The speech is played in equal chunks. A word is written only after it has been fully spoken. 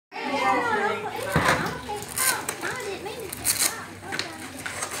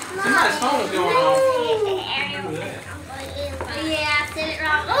Somebody's phone is going on. Yeah, I said it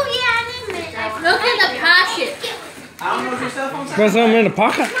wrong. Oh yeah, I didn't mention it. Look in the pocket. I don't know if your cell phone's Got something in the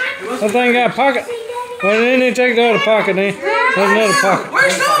pocket? That thing got a pocket? Well, then they take the other pocket then. There's another pocket.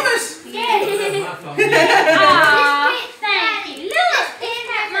 Where's Thomas? Thank you. Look, it's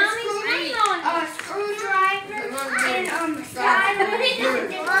got mommy's ring on it. A screwdriver and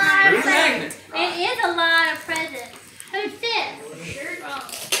It is a lot of presents. Who's this?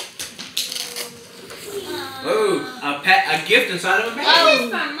 Ooh, a gift inside of a bag. This is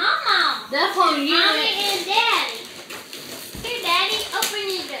for Mama. That's for you. Mommy and Daddy. Here, Daddy, open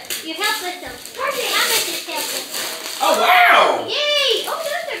it up. You help us them. How much is helping? Oh, wow! Yay! Oh,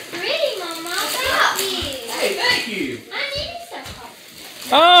 those are pretty, Mama. Thank you. Hey, thank you. I needed some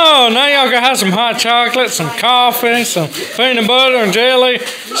coffee. Oh, now y'all can have some hot chocolate, some coffee, some peanut butter and jelly,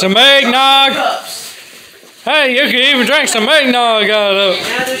 some eggnog. Cups. Hey, you can even drink some eggnog out of it.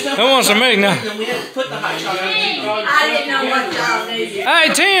 Now there's no Who wants some eggnog? Then we have to put the hot chocolate in. I didn't know what y'all needed.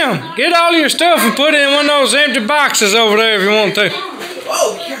 Hey, Tim, get all your stuff and put it in one of those empty boxes over there if you want to.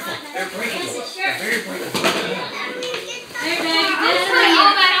 Oh, be careful. They're breakable. They're very breakable.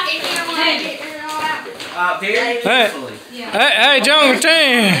 Very carefully. Hey, Jungle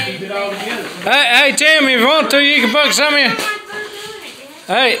Tim. Hey, Tim, if you want to, you can put some of your...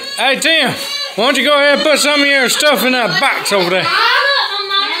 Hey, Tim, why don't you go ahead and put some of your stuff in that box over there?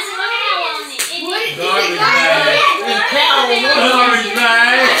 Garbage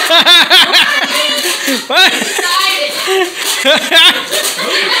bag.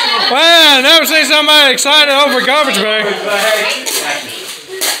 Wow, I never seen somebody excited over a garbage bag.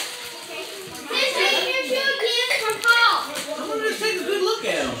 Someone just take a good look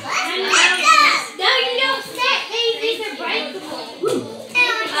at them. No, you don't stack these. These are breakable.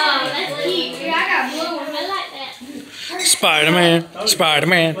 Oh, that's cute. I got blue ones. I like that. Spider-Man,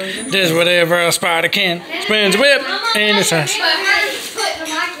 does whatever a spider can. Spins a whip in his house.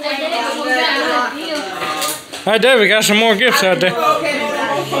 Hey, David, got some more gifts out there.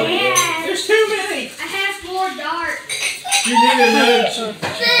 There's too many. I have 4 darts. You need another.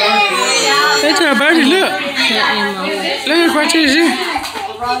 Hey, now, baby, look. Look what you see.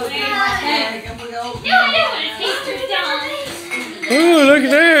 Ooh, look at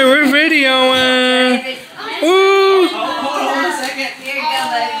that. We're videoing. Ooh. Hold on a second. Here you go,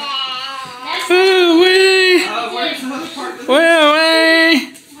 baby. Ooh, wee. Where's the other part? Well,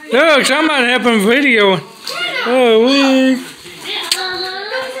 wee. Look, somebody helping videoing. Oh, wee.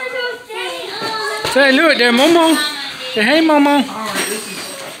 Say, look there, Momo. Say, hey, Momo. Alright, this is.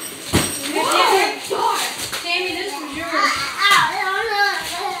 Sammy, this was yours.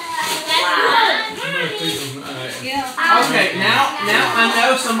 Okay, now I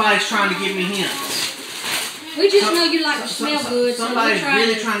know somebody's trying to give me hints. We just know you like to smell good, so Somebody's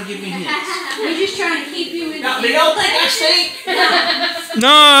really trying to give me hints. we're just trying to keep you in Now, they don't think I stink.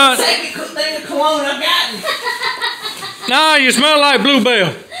 No, Second thing of cologne I've gotten. no, you smell like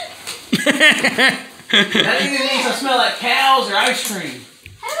Bluebell. That either means I smell like cows or ice cream.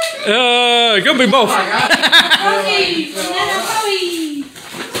 It could be both. Coffee. Banana coffee.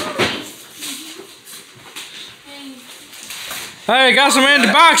 Hey, got some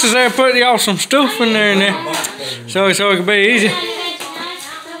empty boxes there. Put y'all some stuff in there and there, so it can be easy. Mama,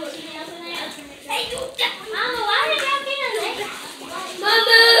 why did y'all get us?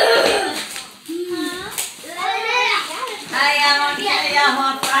 Mama! Hey, I want to tell y'all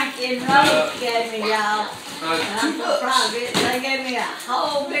what Frankie and Rose gave me, y'all. I'm so proud of it. They gave me a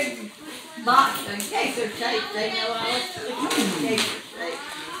whole big box in case of tape. They know I was in case of tape.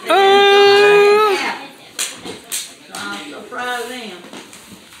 I'm so proud of them.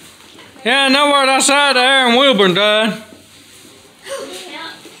 Yeah, I know where outside Aaron Wilburn died.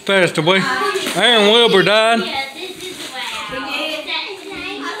 Passed away. Aaron Wilbur died. Yeah, this is the way.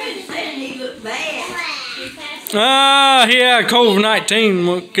 I've been saying he looked bad. He had COVID-19.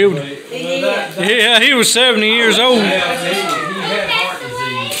 What killed him? Yeah, he was 70 years old. Yeah.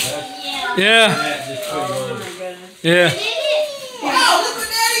 Yeah. Yeah. Wow, look what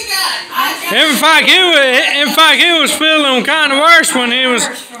Daddy got. In fact, he was feeling kind of worse when he was.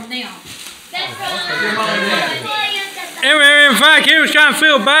 In fact, he was kind of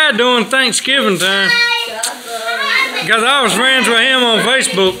feel bad during Thanksgiving time because I was friends with him on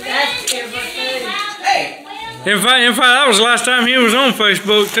Facebook. Hey, In fact, that was the last time he was on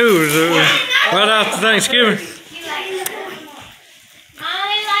Facebook too. It was, right after Thanksgiving.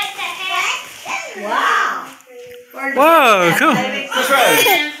 Wow. Whoa, cool. that's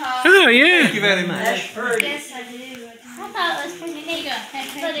right. Oh, yeah. Thank you very much. That's pretty. Yes, I do. I thought it was pretty neat.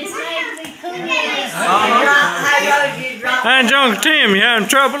 But it's Hey, Jungle Tim, you having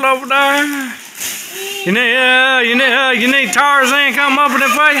trouble over there? You need Tarzan come up with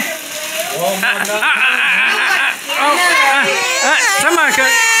it for you? Somebody go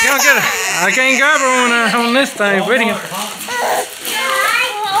get her. I can't grab her on this thing, video.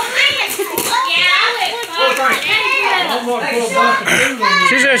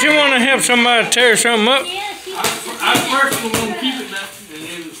 She said she want to help somebody tear something up. I personally won't keep it nothing and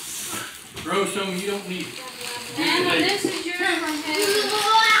then throw some you don't need. This is yours from him.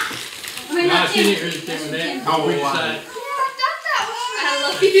 I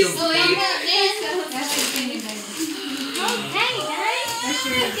love you, sleep.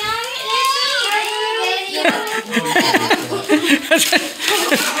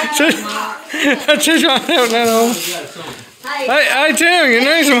 Hey, Tim, you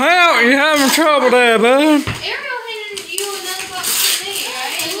need some help? You having trouble there, bud? Ariel handed you another box of me,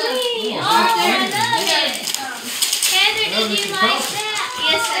 right? Heather, did you like that?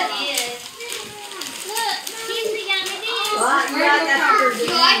 Yes, I did. Look, Kinsey got me this.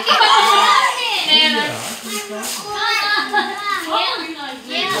 You like it? Nana.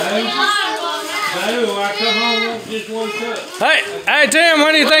 Hey, Tim,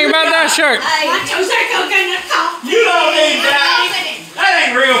 what do you think about that shirt? You don't need that. That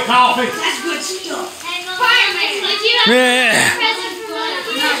ain't real coffee. That's good stuff. Did you Yeah. have a present for one of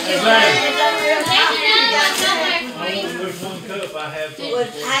you? There's one cup I have. You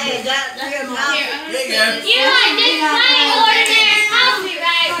like this plain ordinary coffee,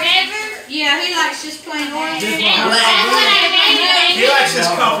 right, River? Yeah, he likes just plain ordinary. That's what I made. He likes his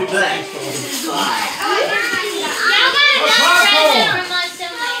coffee black. Y'all got another present from us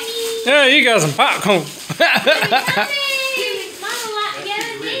somewhere. Yeah, you got some popcorn.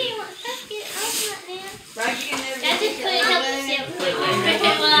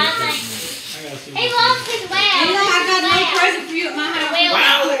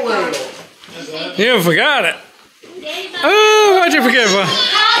 You forgot it. Oh, what'd you forget about?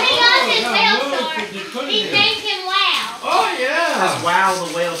 He named him Wow. Oh yeah. That's Wow the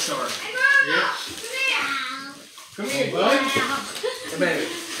whale shark. Come here, bud. Hey, baby.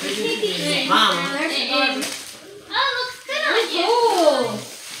 Mama. Oh, looks good on you.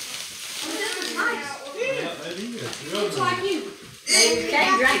 Looks like you. You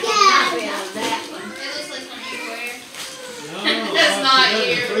can't drink the coffee out of that one. It looks like one you wear. That's not you.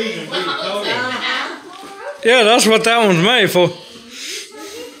 Yeah, that's what that one's made for. Is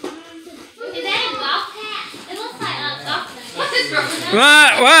that a golf hat? It looks like a golf hat. What is wrong with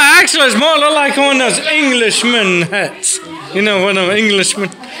that? Well, actually, it's more like one of those Englishman hats. You know, one of them Englishmen.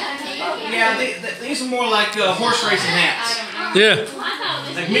 Yeah, these are more like horse racing hats. Yeah.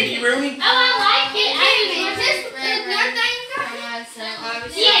 Like Mickey Rooney. Oh, I like it. Is this the one thing you got? Yes, that's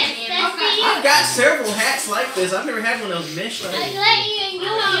for you. I've got several hats like this. I've never had one of those mesh I things. let you and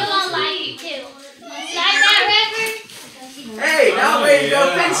you'll like it too. Like that, River? Hey, now ready to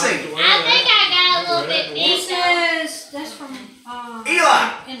go fencing. I think I got a little bit big. That's from Eli,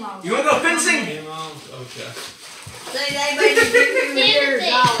 in-laws. you want to go fencing? See, they made you give me yours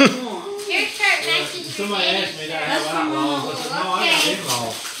all at once. Your shirt matches your Somebody asked me that I have outlaws. I said, no, I got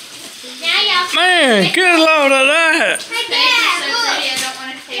in-laws. Now y'all. Man, good load of that. Hey, Dad, look. I don't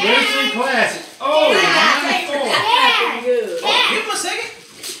want to take Wrestling classic. Oh, That's #4. good. Give him a second.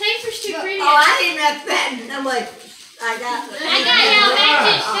 The paper's too pretty. Oh, I didn't have that. No, wait. I got it. I got y'all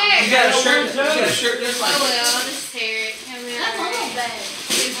matching shirts. You got a shirt. You got a shirt just like Well, this. I'll just tear it. That's a little bad.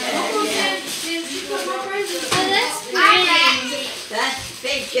 Oh, that's pretty. That's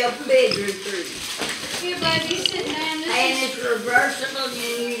fit your bedroom through. Here, baby, sit down. And it's reversible. You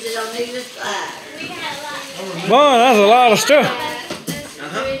can use it on either side. We got a lot. Boy, that's a lot of stuff. That's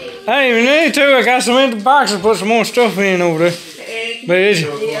pretty. Hey, if you need to, I got some empty boxes to put some more stuff in over there. But it's, Do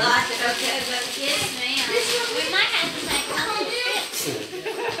you like it? Okay, baby. Yes, ma'am. We might have to make one of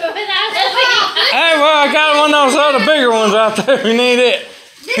hey, well, I got one of those other bigger ones out there if you need it.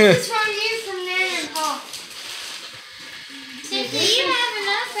 This is from you, from Nan and Paul. Cynthia, you have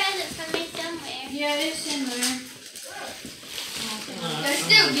enough presents for me somewhere. Yeah, it's in there. There's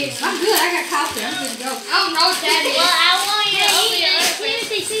still gifts. I'm good. I got coffee. I'm good to go. Oh, no, Daddy. Well, I want you to open it.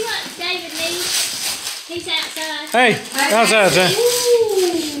 Timothy, see what David needs? He's outside. Hey, outside, son.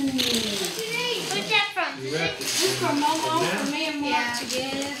 What's that from? This is from Mama, for me and Mark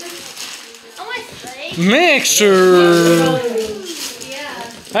together. I want to see. Mixer.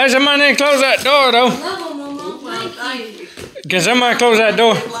 Yeah. Hey, somebody need to close that door, though. Love them, Mama. Thank you. Can somebody close that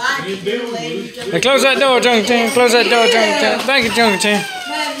door? Hey, close that door, Jungle Tim. Close that door, Jungle Tim. Thank you, Jungle Tim.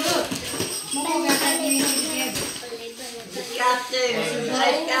 Baby, look. Mama got that me together. Got to.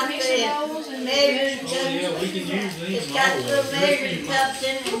 They've got got the measuring Oh, cups. yeah, we can use these. It's got little measuring cups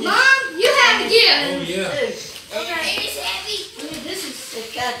in it. Mom, you have a gift. Oh, yeah. Okay. It's heavy. This is.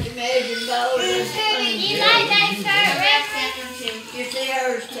 It's got the measuring bowl and You spoons. like that shirt, Rex? You see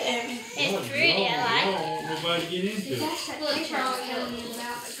hers, Tammy? It's pretty, I like it. Nobody get into it. Look, Charles. The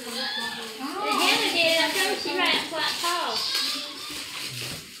Hannah did, I'm sure she writes quite tall.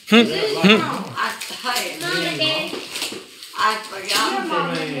 Hey, Mama, Daddy. I forgot.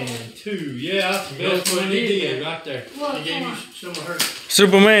 Superman 2. Yeah, that's the best one they did right there. They gave you some of her.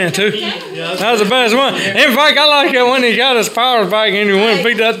 Superman too. Yeah, That was the best one. In fact, I like it when he got his powers back and he went and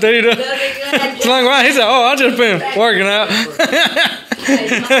picked that dude up. Slung around. He said, "Oh, I just been working out." Open.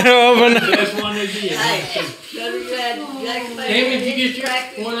 the best one they did. Hey, David, did you get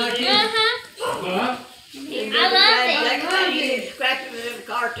your one like this? Uh-huh. Huh? I love it. You scratching with them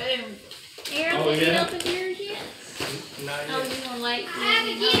cartoons. Aaron, Oh, did you yeah. open yours yet? Not Oh, yet. you gonna wait? I have a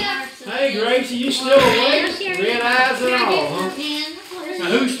gift. Hey, Gracie, you still awake? Red eyes and all, huh? Now,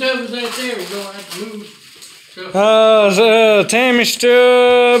 whose stuff is that there? We're gonna have to move stuff. Tammy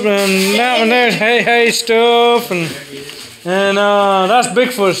stuff and that one there's Hey stuff and that's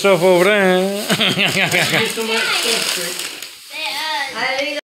Bigfoot stuff over there. Get some of that stuff straight. They, Hey,